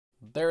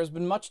There has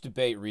been much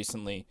debate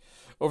recently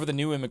over the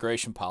new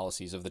immigration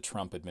policies of the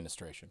Trump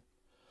administration.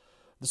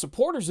 The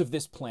supporters of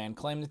this plan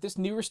claim that this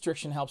new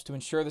restriction helps to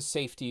ensure the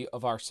safety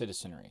of our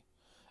citizenry.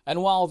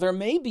 And while there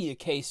may be a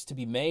case to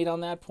be made on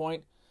that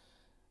point,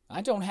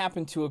 I don't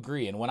happen to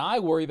agree. And when I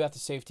worry about the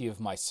safety of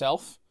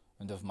myself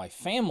and of my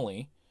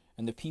family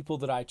and the people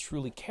that I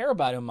truly care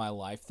about in my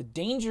life, the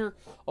danger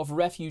of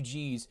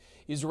refugees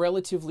is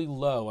relatively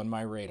low on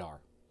my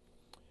radar.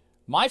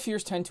 My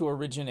fears tend to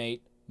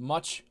originate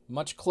much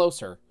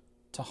closer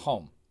to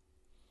home.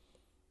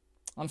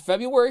 On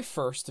February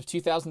 1st of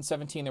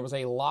 2017, there was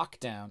a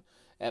lockdown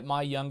at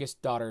my youngest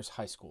daughter's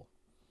high school.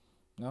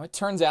 Now, it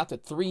turns out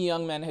that 3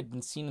 young men had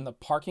been seen in the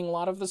parking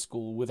lot of the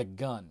school with a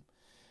gun.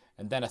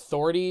 And then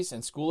authorities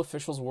and school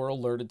officials were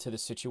alerted to the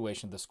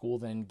situation. The school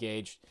then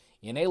engaged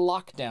in a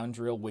lockdown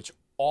drill, which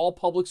all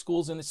public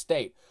schools in the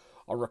state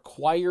are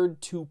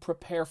required to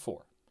prepare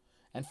for.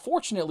 And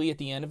fortunately, at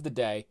the end of the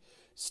day,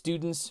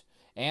 students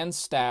and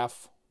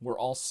staff were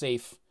all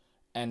safe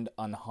and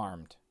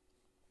unharmed.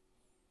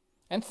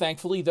 And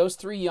thankfully, those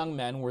 3 young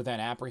men were then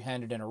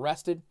apprehended and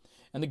arrested,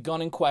 and the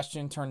gun in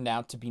question turned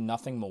out to be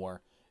nothing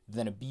more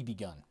than a BB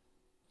gun.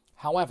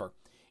 However,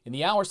 in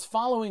the hours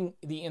following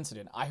the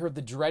incident, I heard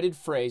the dreaded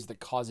phrase that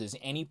causes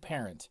any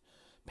parent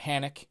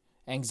panic,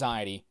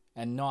 anxiety,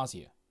 and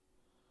nausea.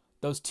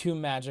 Those 2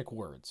 magic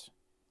words: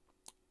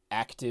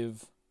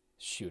 active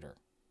shooter.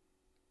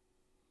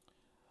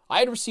 I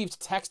had received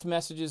text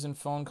messages and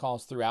phone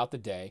calls throughout the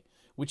day,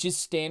 which is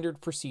standard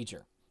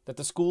procedure, that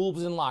the school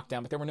was in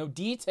lockdown, but there were no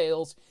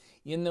details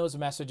in those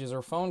messages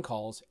or phone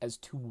calls as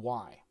to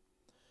why.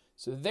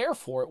 So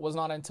therefore, it was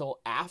not until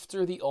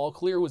after the all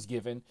clear was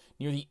given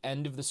near the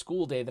end of the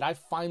school day that I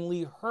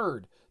finally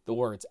heard the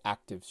words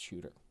active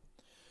shooter.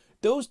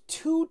 Those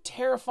 2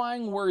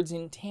 terrifying words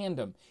in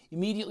tandem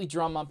immediately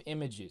drum up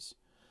images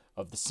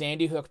of the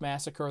Sandy Hook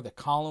massacre, the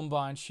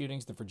Columbine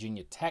shootings, the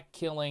Virginia Tech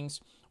killings,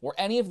 or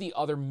any of the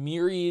other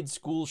myriad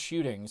school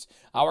shootings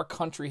our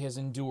country has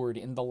endured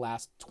in the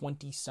last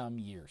 20-some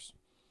years.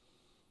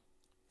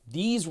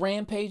 These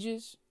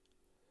rampages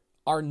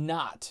are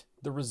not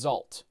the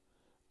result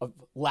of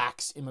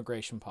lax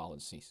immigration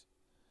policies.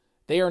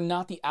 They are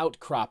not the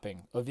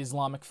outcropping of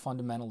Islamic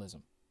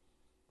fundamentalism.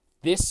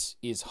 This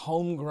is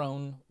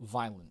homegrown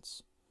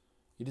violence.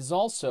 It is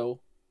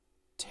also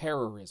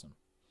terrorism.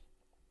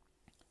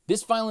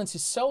 This violence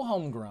is so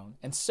homegrown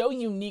and so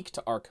unique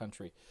to our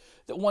country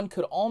that one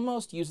could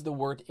almost use the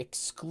word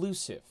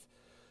exclusive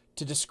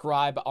to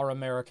describe our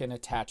American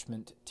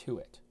attachment to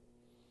it.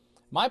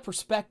 My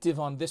perspective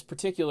on this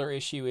particular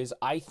issue is,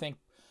 I think,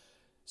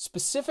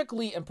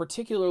 specifically and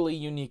particularly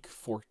unique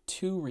for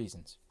 2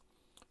 reasons.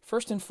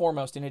 First and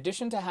foremost, in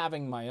addition to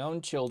having my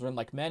own children,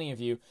 like many of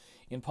you,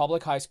 in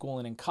public high school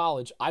and in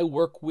college, I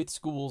work with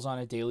schools on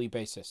a daily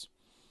basis.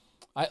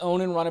 I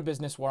own and run a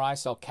business where I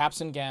sell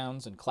caps and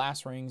gowns and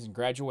class rings and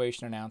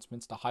graduation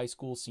announcements to high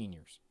school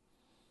seniors.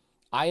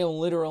 I am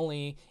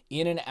literally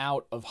in and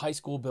out of high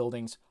school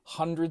buildings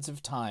hundreds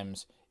of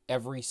times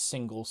every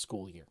single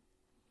school year.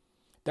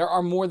 There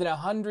are more than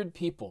 100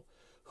 people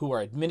who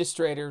are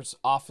administrators,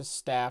 office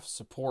staff,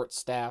 support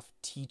staff,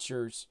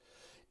 teachers,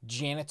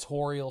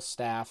 janitorial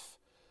staff,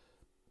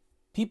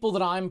 people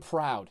that I'm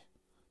proud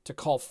to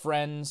call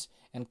friends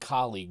and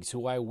colleagues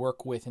who I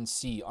work with and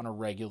see on a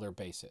regular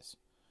basis.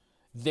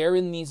 They're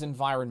in these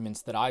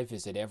environments that I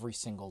visit every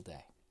single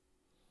day.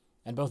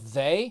 And both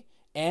they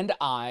and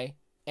I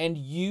and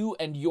you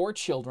and your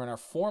children are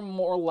far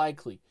more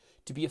likely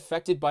to be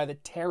affected by the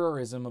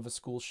terrorism of a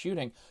school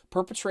shooting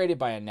perpetrated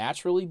by a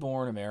naturally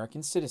born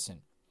American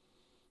citizen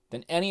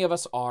than any of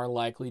us are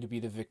likely to be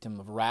the victim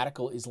of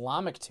radical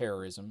Islamic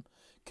terrorism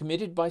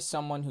committed by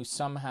someone who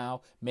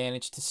somehow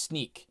managed to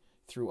sneak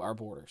through our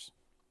borders.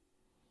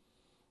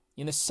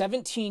 In the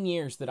 17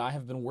 years that I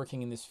have been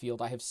working in this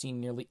field, I have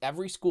seen nearly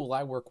every school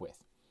I work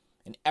with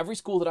and every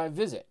school that I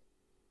visit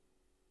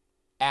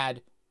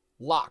add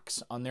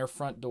locks on their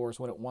front doors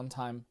when at one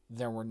time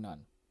there were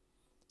none.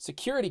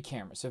 Security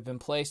cameras have been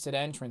placed at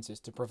entrances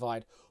to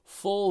provide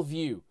full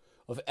view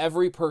of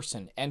every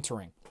person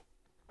entering,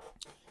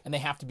 and they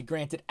have to be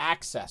granted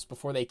access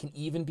before they can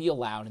even be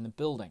allowed in the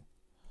building.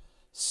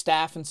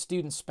 Staff and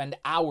students spend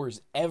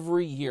hours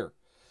every year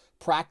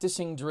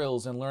practicing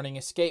drills and learning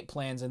escape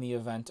plans in the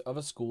event of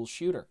a school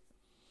shooter.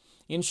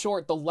 In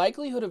short, the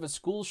likelihood of a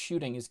school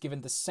shooting is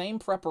given the same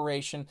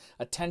preparation,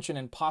 attention,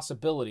 and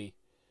possibility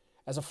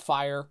as a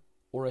fire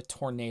or a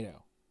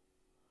tornado.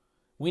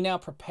 We now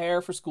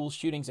prepare for school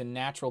shootings and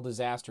natural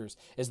disasters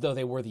as though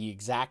they were the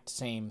exact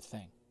same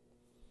thing.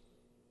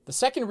 The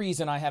second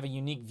reason I have a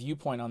unique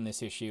viewpoint on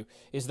this issue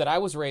is that I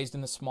was raised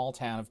in the small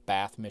town of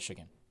Bath,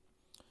 Michigan.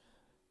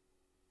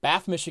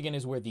 Bath, Michigan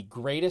is where the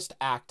greatest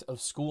act of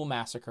school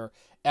massacre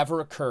ever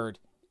occurred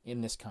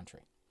in this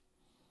country.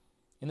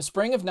 In the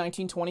spring of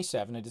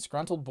 1927, a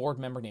disgruntled board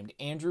member named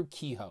Andrew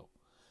Kehoe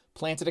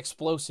planted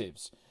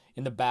explosives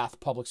in the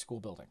Bath public school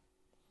building.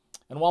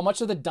 And while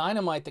much of the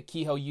dynamite that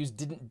Kehoe used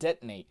didn't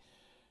detonate,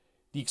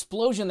 the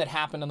explosion that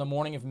happened on the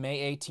morning of May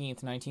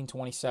 18th,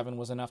 1927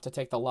 was enough to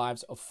take the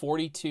lives of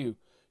 42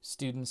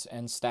 students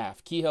and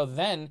staff. Kehoe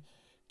then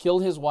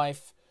killed his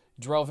wife,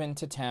 drove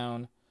into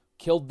town,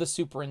 killed the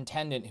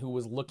superintendent who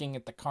was looking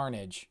at the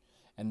carnage,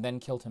 and then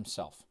killed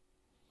himself.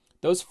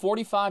 Those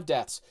 45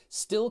 deaths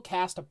still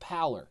cast a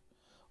pallor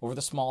over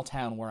the small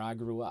town where I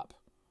grew up.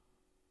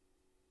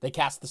 They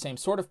cast the same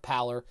sort of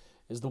pallor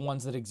as the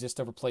ones that exist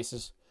over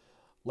places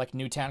like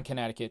Newtown,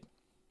 Connecticut,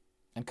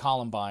 and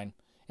Columbine,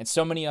 and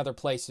so many other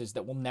places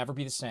that will never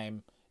be the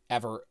same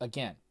ever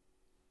again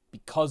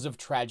because of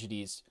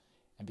tragedies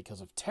and because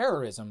of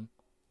terrorism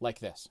like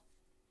this.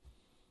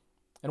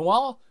 And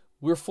while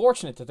we're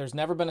fortunate that there's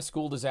never been a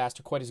school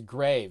disaster quite as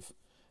grave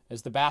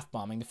as the Bath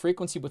bombing, the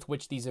frequency with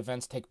which these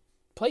events take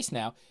place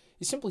now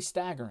is simply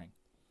staggering.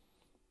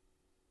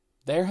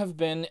 There have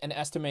been an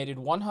estimated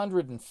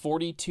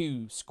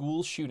 142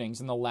 school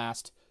shootings in the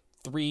last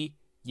 3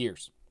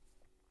 years.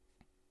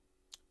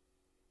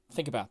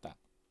 Think about that.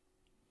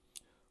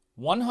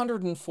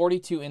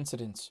 142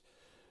 incidents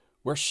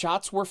where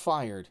shots were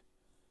fired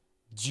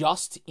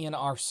just in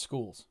our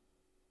schools.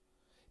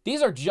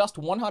 These are just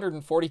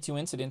 142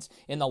 incidents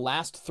in the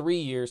last 3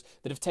 years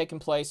that have taken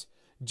place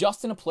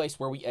just in a place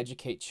where we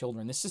educate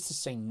children. This is to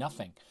say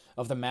nothing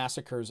of the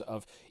massacres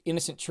of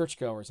innocent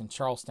churchgoers in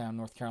Charlestown,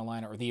 North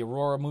Carolina, or the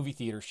Aurora movie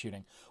theater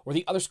shooting, or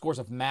the other scores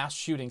of mass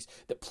shootings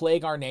that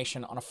plague our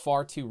nation on a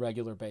far too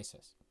regular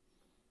basis.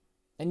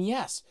 And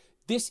yes,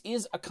 this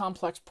is a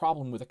complex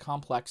problem with a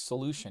complex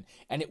solution,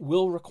 and it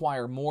will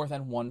require more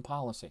than one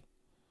policy.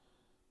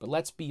 But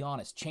let's be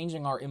honest,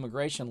 changing our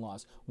immigration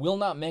laws will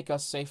not make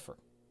us safer.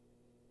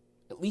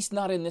 At least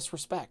not in this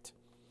respect.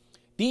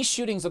 These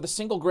shootings are the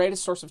single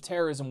greatest source of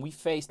terrorism we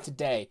face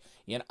today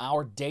in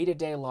our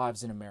day-to-day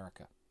lives in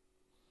America.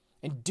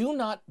 And do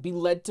not be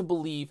led to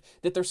believe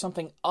that there's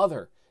something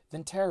other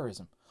than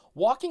terrorism.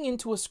 Walking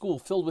into a school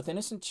filled with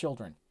innocent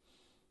children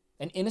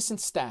and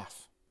innocent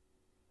staff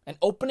and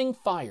opening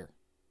fire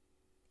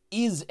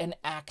is an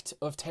act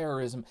of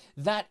terrorism.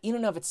 That in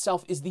and of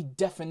itself is the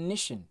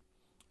definition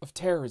of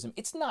terrorism.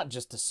 It's not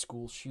just a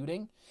school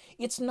shooting.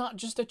 It's not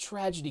just a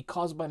tragedy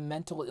caused by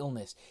mental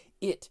illness.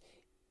 It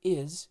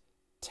is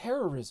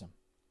terrorism.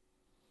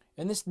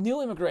 And this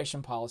new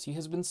immigration policy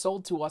has been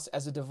sold to us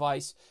as a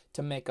device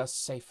to make us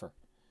safer.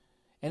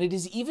 And it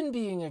is even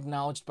being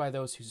acknowledged by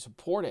those who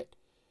support it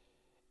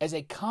as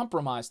a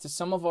compromise to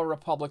some of our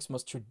republic's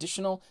most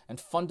traditional and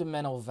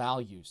fundamental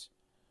values.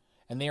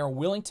 And they are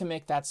willing to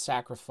make that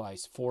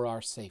sacrifice for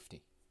our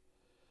safety.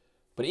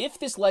 But if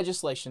this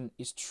legislation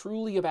is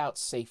truly about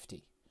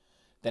safety,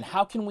 then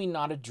how can we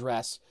not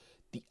address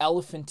the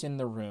elephant in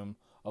the room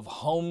of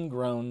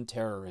homegrown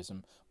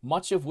terrorism,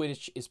 much of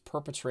which is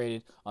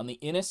perpetrated on the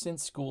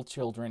innocent school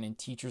children and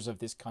teachers of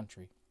this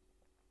country?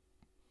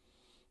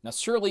 Now,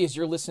 surely as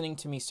you're listening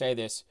to me say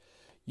this,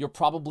 you're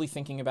probably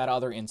thinking about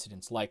other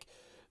incidents like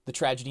the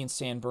tragedy in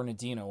San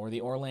Bernardino or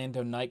the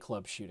Orlando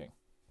nightclub shooting.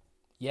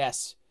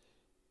 Yes,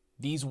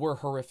 these were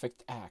horrific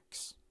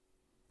acts.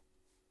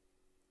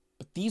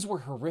 But these were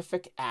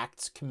horrific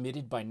acts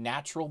committed by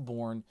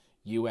natural-born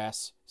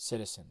U.S.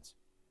 citizens.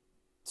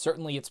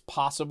 Certainly it's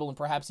possible and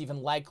perhaps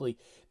even likely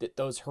that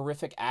those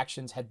horrific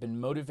actions had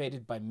been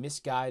motivated by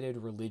misguided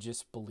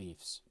religious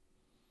beliefs.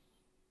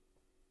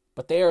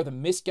 But they are the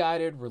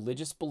misguided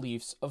religious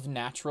beliefs of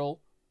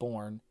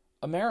natural-born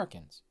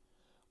Americans,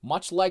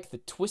 much like the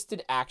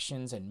twisted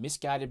actions and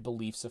misguided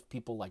beliefs of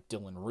people like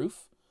Dylan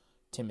Roof,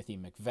 Timothy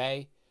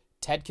McVeigh,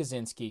 Ted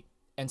Kaczynski,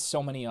 and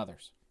so many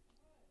others.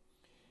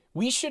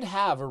 We should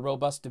have a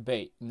robust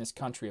debate in this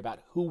country about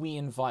who we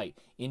invite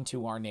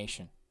into our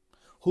nation,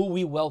 who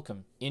we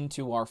welcome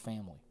into our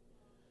family.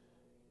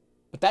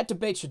 But that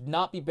debate should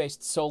not be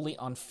based solely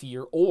on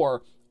fear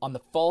or on the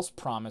false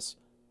promise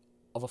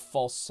of a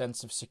false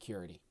sense of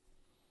security.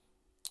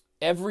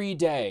 Every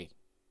day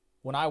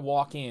when I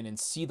walk in and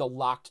see the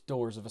locked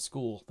doors of a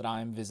school that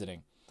I am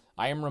visiting,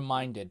 I am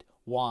reminded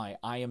why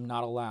I am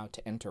not allowed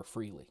to enter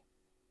freely.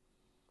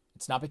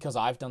 It's not because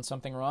I've done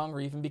something wrong or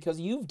even because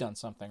you've done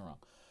something wrong,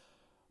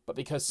 but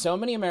because so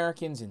many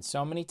Americans in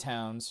so many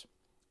towns,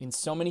 in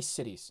so many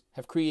cities,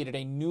 have created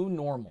a new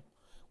normal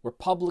where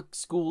public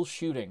school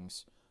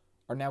shootings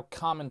are now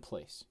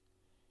commonplace.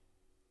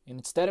 And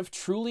instead of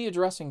truly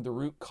addressing the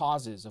root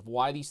causes of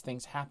why these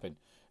things happen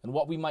and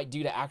what we might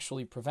do to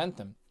actually prevent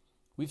them,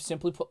 we've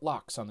simply put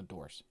locks on the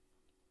doors.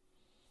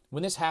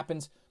 When this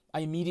happens,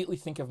 I immediately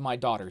think of my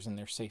daughters and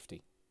their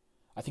safety.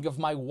 I think of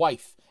my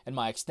wife and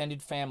my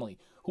extended family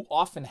who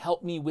often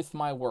help me with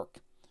my work.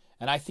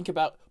 And I think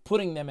about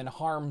putting them in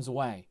harm's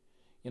way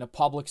in a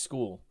public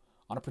school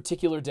on a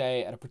particular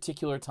day at a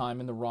particular time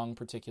in the wrong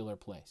particular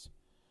place.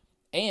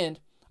 And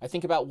I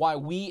think about why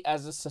we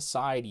as a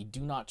society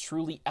do not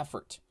truly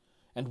effort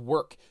and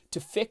work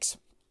to fix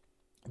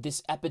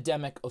this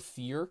epidemic of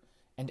fear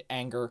and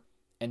anger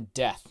and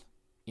death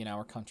in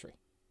our country.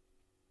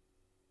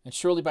 And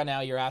surely by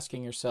now you're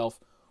asking yourself,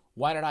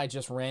 why did I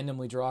just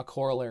randomly draw a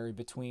corollary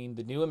between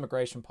the new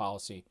immigration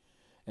policy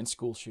and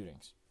school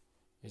shootings?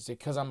 Is it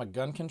because I'm a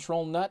gun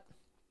control nut?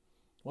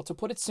 Well, to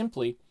put it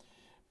simply,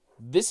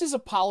 this is a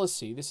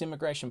policy, this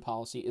immigration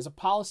policy is a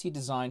policy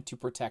designed to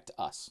protect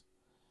us.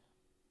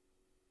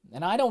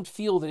 And I don't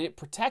feel that it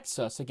protects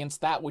us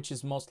against that which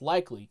is most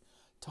likely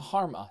to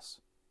harm us.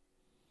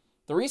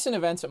 The recent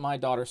events at my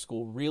daughter's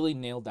school really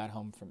nailed that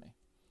home for me.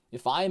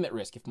 If I am at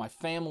risk, if my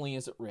family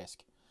is at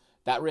risk,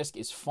 that risk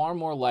is far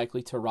more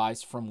likely to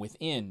rise from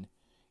within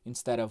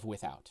instead of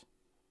without.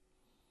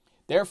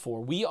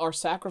 Therefore, we are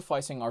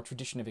sacrificing our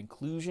tradition of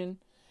inclusion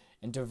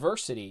and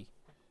diversity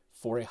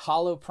for a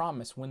hollow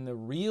promise when the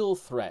real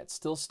threat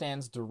still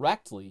stands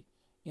directly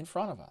in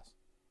front of us.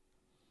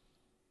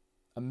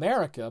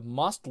 America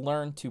must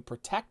learn to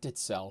protect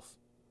itself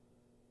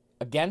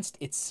against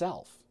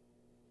itself.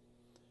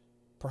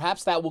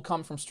 Perhaps that will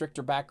come from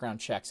stricter background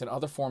checks and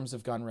other forms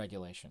of gun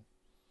regulation.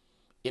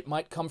 It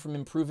might come from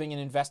improving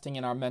and investing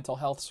in our mental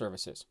health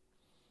services.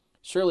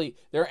 Surely,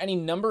 there are any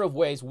number of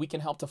ways we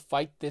can help to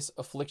fight this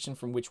affliction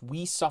from which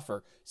we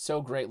suffer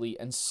so greatly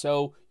and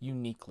so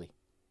uniquely.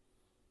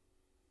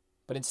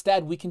 But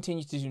instead, we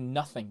continue to do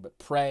nothing but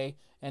pray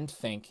and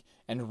think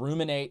and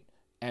ruminate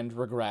and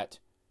regret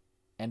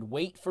and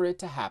wait for it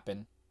to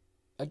happen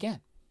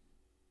again.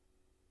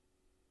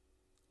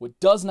 What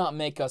does not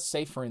make us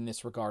safer in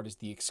this regard is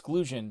the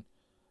exclusion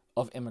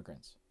of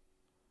immigrants.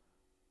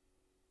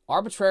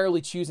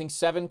 Arbitrarily choosing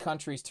 7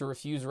 countries to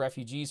refuse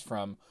refugees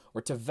from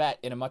or to vet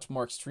in a much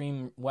more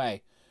extreme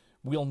way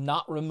will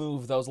not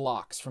remove those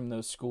locks from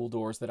those school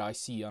doors that I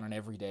see on an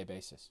everyday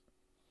basis.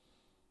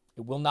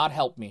 It will not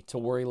help me to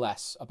worry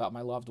less about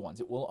my loved ones.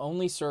 It will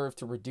only serve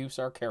to reduce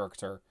our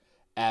character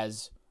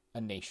as a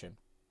nation.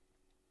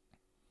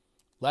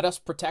 Let us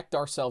protect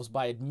ourselves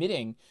by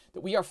admitting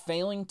that we are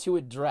failing to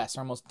address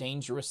our most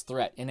dangerous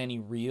threat in any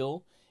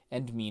real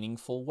and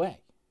meaningful way.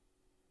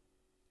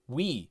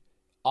 We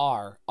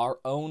are our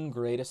own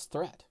greatest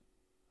threat.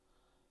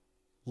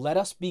 Let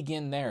us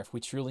begin there if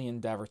we truly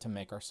endeavor to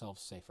make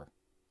ourselves safer.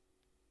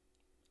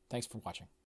 Thanks for watching.